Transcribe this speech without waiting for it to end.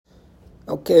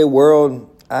Okay, world,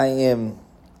 I am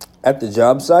at the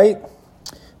job site,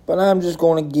 but I'm just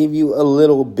going to give you a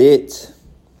little bit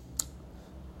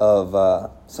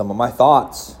of some of my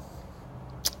thoughts.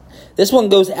 This one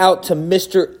goes out to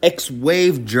Mr.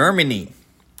 X-Wave Germany.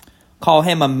 Call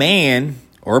him a man,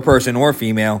 or a person, or a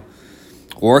female,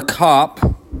 or a cop.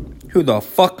 Who the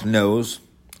fuck knows,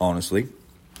 honestly.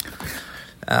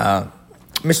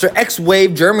 Mr.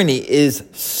 X-Wave Germany is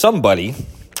somebody,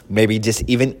 maybe just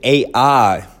even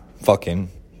AI fucking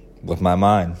with my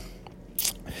mind.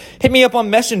 Hit me up on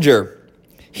Messenger.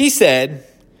 He said,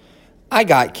 I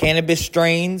got cannabis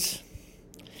strains,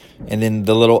 and then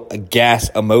the little gas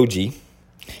emoji.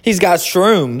 He's got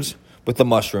shrooms with the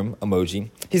mushroom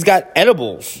emoji. He's got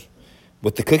edibles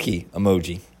with the cookie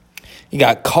emoji. He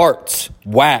got carts,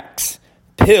 wax,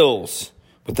 pills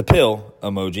with the pill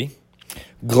emoji.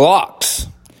 Glocks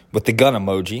with the gun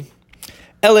emoji.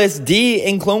 LSD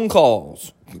and clone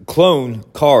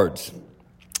cards,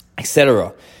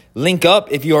 etc. Link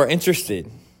up if you are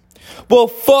interested. Well,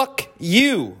 fuck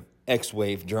you,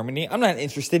 X-Wave Germany. I'm not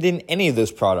interested in any of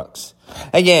those products.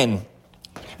 Again,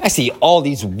 I see all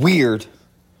these weird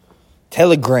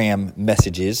Telegram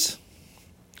messages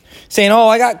saying,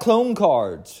 I got clone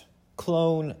cards.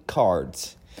 Clone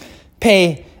cards.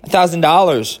 Pay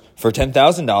 $1,000 for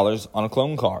 $10,000 on a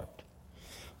clone card.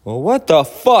 Well, what the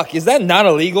fuck? Is that not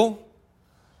illegal?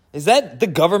 Is that the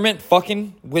government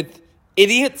fucking with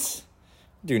idiots?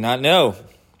 Do not know.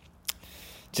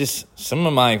 Just some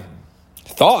of my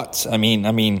thoughts. I mean,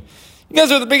 you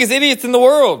guys are the biggest idiots in the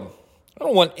world. I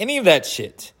don't want any of that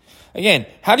shit. Again,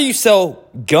 how do you sell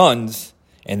guns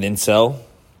and then sell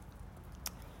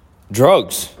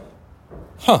drugs?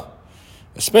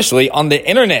 Especially on the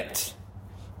internet.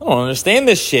 I don't understand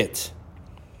this shit.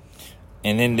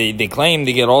 And then they claim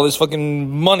to get all this fucking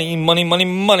money.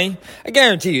 I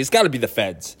guarantee you, it's got to be the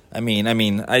feds. I don't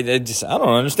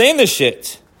understand this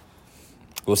shit.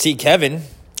 Well, see, Kevin,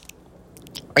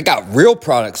 I got real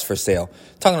products for sale.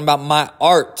 Talking about my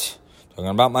art. Talking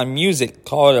about my music.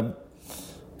 Call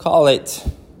it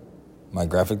my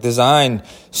graphic design.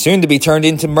 Soon to be turned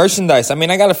into merchandise.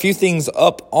 I got a few things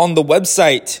up on the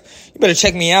website. You better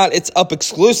check me out. It's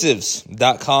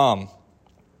upexclusives.com.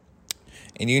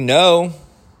 And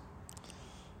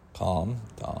calm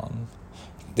down.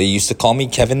 They used to call me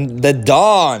Kevin the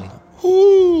Don.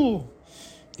 Woo.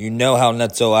 You know how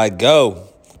nutso I go.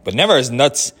 But never as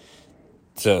nuts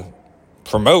to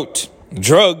promote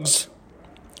drugs,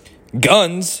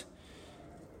 guns,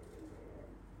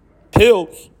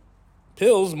 pills,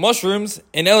 mushrooms,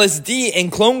 and LSD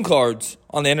and clone cards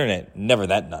on the internet. Never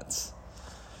that nuts.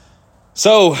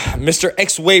 So, Mr.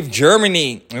 X-Wave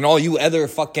Germany and all you other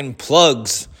fucking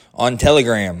plugs on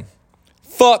Telegram.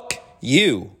 Fuck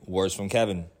you. Words from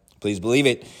Kevin. Please believe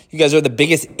it. You guys are the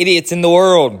biggest idiots in the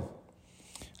world.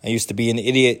 I used to be an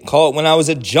idiot. Call it when I was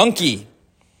a junkie.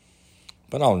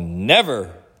 But I'll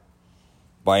never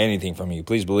buy anything from you.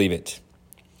 Please believe it.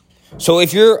 So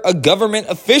if you're a government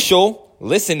official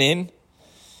listening,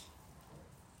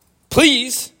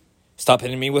 please stop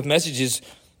hitting me with messages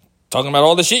talking about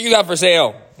all the shit you got for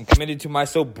sale. I'm committed to my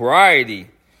sobriety.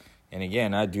 And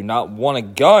again, I do not want a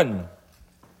gun.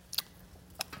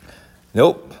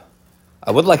 Nope.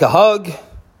 I would like a hug.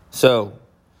 So,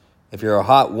 if you're a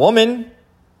hot woman,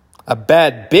 a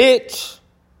bad bitch,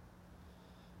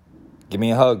 give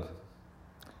me a hug.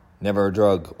 Never a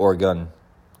drug or a gun.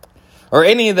 Or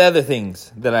any of the other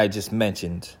things that I just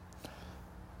mentioned.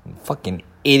 Fucking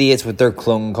idiots with their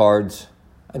clone cards.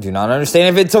 I do not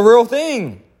understand if it's a real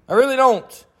thing. I really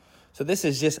don't. So this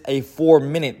is just a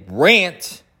 4-minute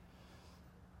rant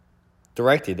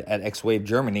directed at X-Wave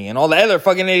Germany and all the other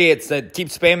fucking idiots that keep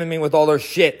spamming me with all their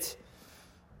shit.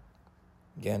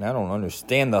 Again, I don't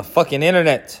understand the fucking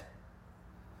internet.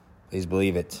 Please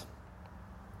believe it.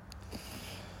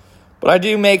 But I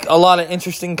do make a lot of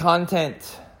interesting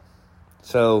content.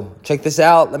 So check this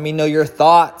out. Let me know your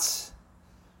thoughts.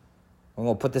 I'm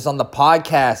going to put this on the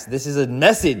podcast. This is a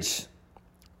message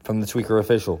from the Tweaker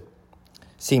Official.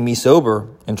 See me sober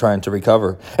and trying to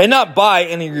recover. And not buy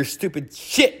any of your stupid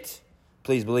shit.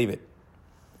 Please believe it.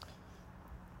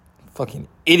 Fucking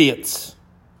idiots.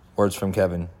 Words from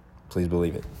Kevin. Please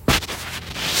believe it.